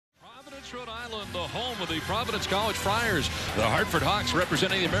Providence, Rhode Island, the home of the Providence College Friars. The Hartford Hawks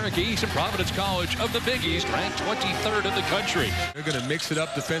representing the America East and Providence College of the Big East, ranked 23rd in the country. They're going to mix it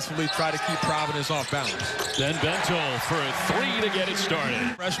up defensively, try to keep Providence off balance. Then Bentel for a three to get it started.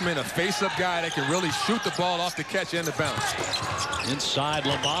 Freshman, a face-up guy that can really shoot the ball off the catch and the bounce. Inside,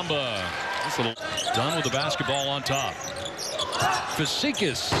 Lamamba. Dunn with the basketball on top.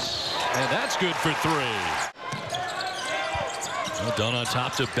 Fasikis, and that's good for three. Dunn on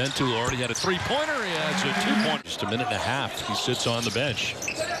top to Bentu, already had a three-pointer. He has a two-pointer. Just a minute and a half. He sits on the bench.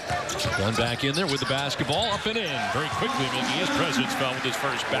 Dunn back in there with the basketball, up and in. Very quickly making his presence felt with his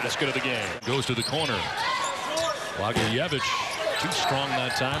first basket of the game. Goes to the corner. Blagojevich, too strong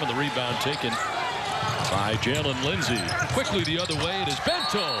that time, and the rebound taken by Jalen Lindsey. Quickly the other way, it is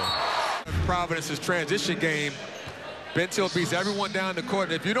Bentil. Providence's transition game. Bentil beats everyone down the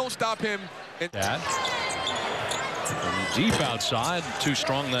court. If you don't stop him... Deep outside, too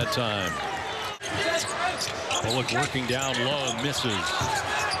strong that time. Bullock working down low, misses.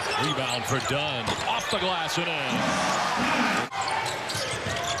 Rebound for Dunn, off the glass and in.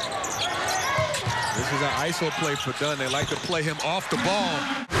 This is an ISO play for Dunn. They like to play him off the ball.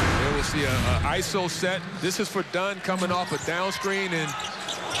 There we'll see an ISO set. This is for Dunn coming off a down screen, and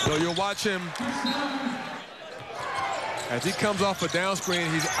so you'll watch him as he comes off a down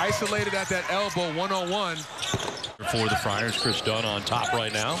screen. He's isolated at that elbow, one-on-one. For the Friars, Kris Dunn on top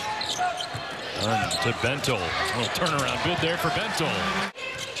right now. Dunn to Bentel. A little turnaround bid there for Bentel.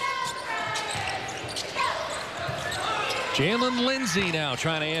 Jalen Lindsey now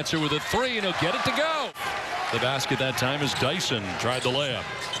trying to answer with a three, and he'll get it to go. The basket that time is Dyson. Tried the layup.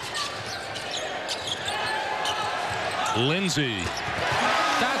 Lindsey.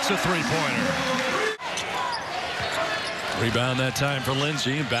 That's a three-pointer. Rebound that time for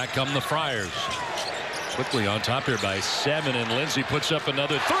Lindsey, and back come the Friars. Quickly on top here by 7, and Lindsey puts up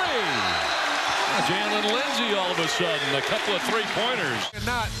another three. Jalen Lindsey all of a sudden, a couple of three-pointers.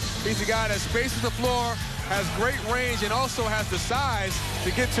 He's a guy that spaces the floor, has great range, and also has the size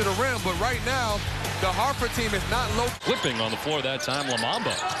to get to the rim. But right now, the Hartford team is not low. Flipping on the floor that time,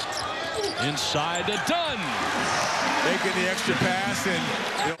 Lamamba. Inside to Dunn. Making the extra pass, and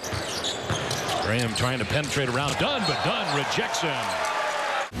Graham trying to penetrate around Dunn, but Dunn rejects him.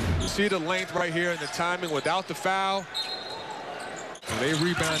 You see the length right here and the timing without the foul. And they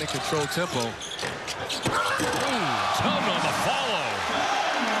rebound and control tempo. Dunn on the follow.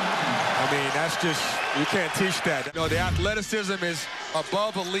 I mean, that's just, you can't teach that. You know, the athleticism is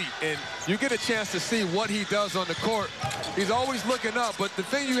above elite, and you get a chance to see what he does on the court. He's always looking up, but the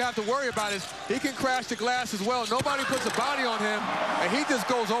thing you have to worry about is he can crash the glass as well. Nobody puts a body on him, and he just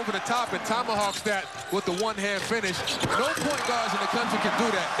goes over the top and tomahawks that with the one-hand finish. No point guards in the country can do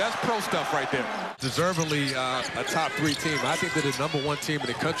that. That's pro stuff right there. Deservedly a top 3 team. I think they're the #1 team in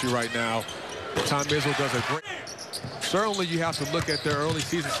the country right now. Tom Izzo does a great... Certainly, you have to look at their early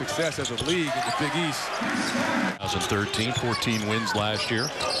season success as a league in the Big East. 2013, 14 wins last year.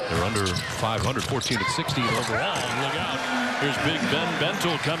 They're under 500, 14 and 16 overall. Look out. Here's big Ben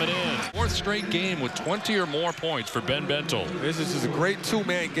Bentel coming in. 4th straight game with 20 or more points for Ben Bentel. This is a great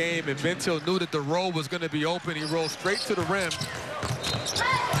 2-man game, and Bentel knew that the roll was going to be open. He rolled straight to the rim.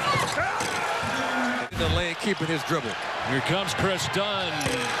 In the lane, keeping his dribble. Here comes Kris Dunn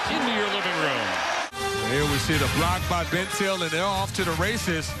into your living room. Here we see the block by Bentel, and they're off to the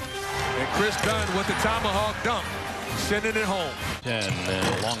races. And Kris Dunn with the tomahawk dunk, sending it home. And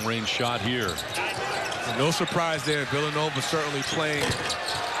a long-range shot here. And no surprise there. Villanova certainly playing at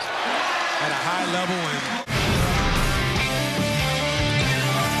a high level. And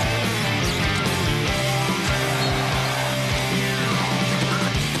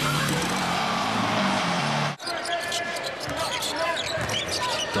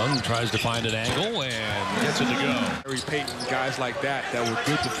Dunn tries to find an angle and gets it to go. Harry Payton, guys like that were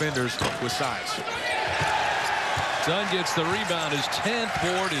good defenders with size. Dunn gets the rebound, his 10th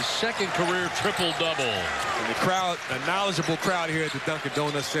board, his 2nd career triple-double. And the crowd, a knowledgeable crowd here at the Dunkin'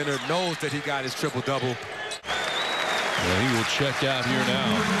 Donuts Center, knows that he got his triple-double. Well, he will check out here now.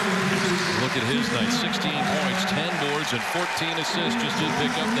 Look at his night, 16 points, 10 boards, and 14 assists. Just did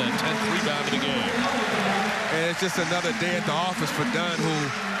pick up that 10th rebound of the game. And it's just another day at the office for Dunn, who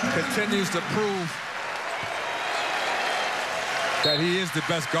continues to prove that he is the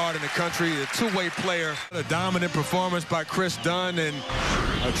best guard in the country, a two-way player. A dominant performance by Kris Dunn, and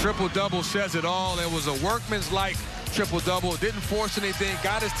a triple-double says it all. It was a workman's-like triple-double. Didn't force anything,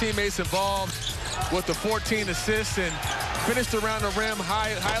 got his teammates involved with the 14 assists, and finished around the rim,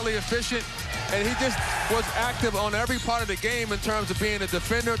 highly efficient. And he just was active on every part of the game in terms of being a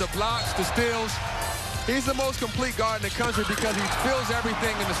defender, the blocks, the steals. He's the most complete guard in the country because he fills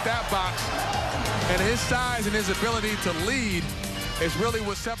everything in the stat box. And his size and his ability to lead is really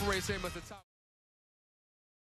what separates him at the top.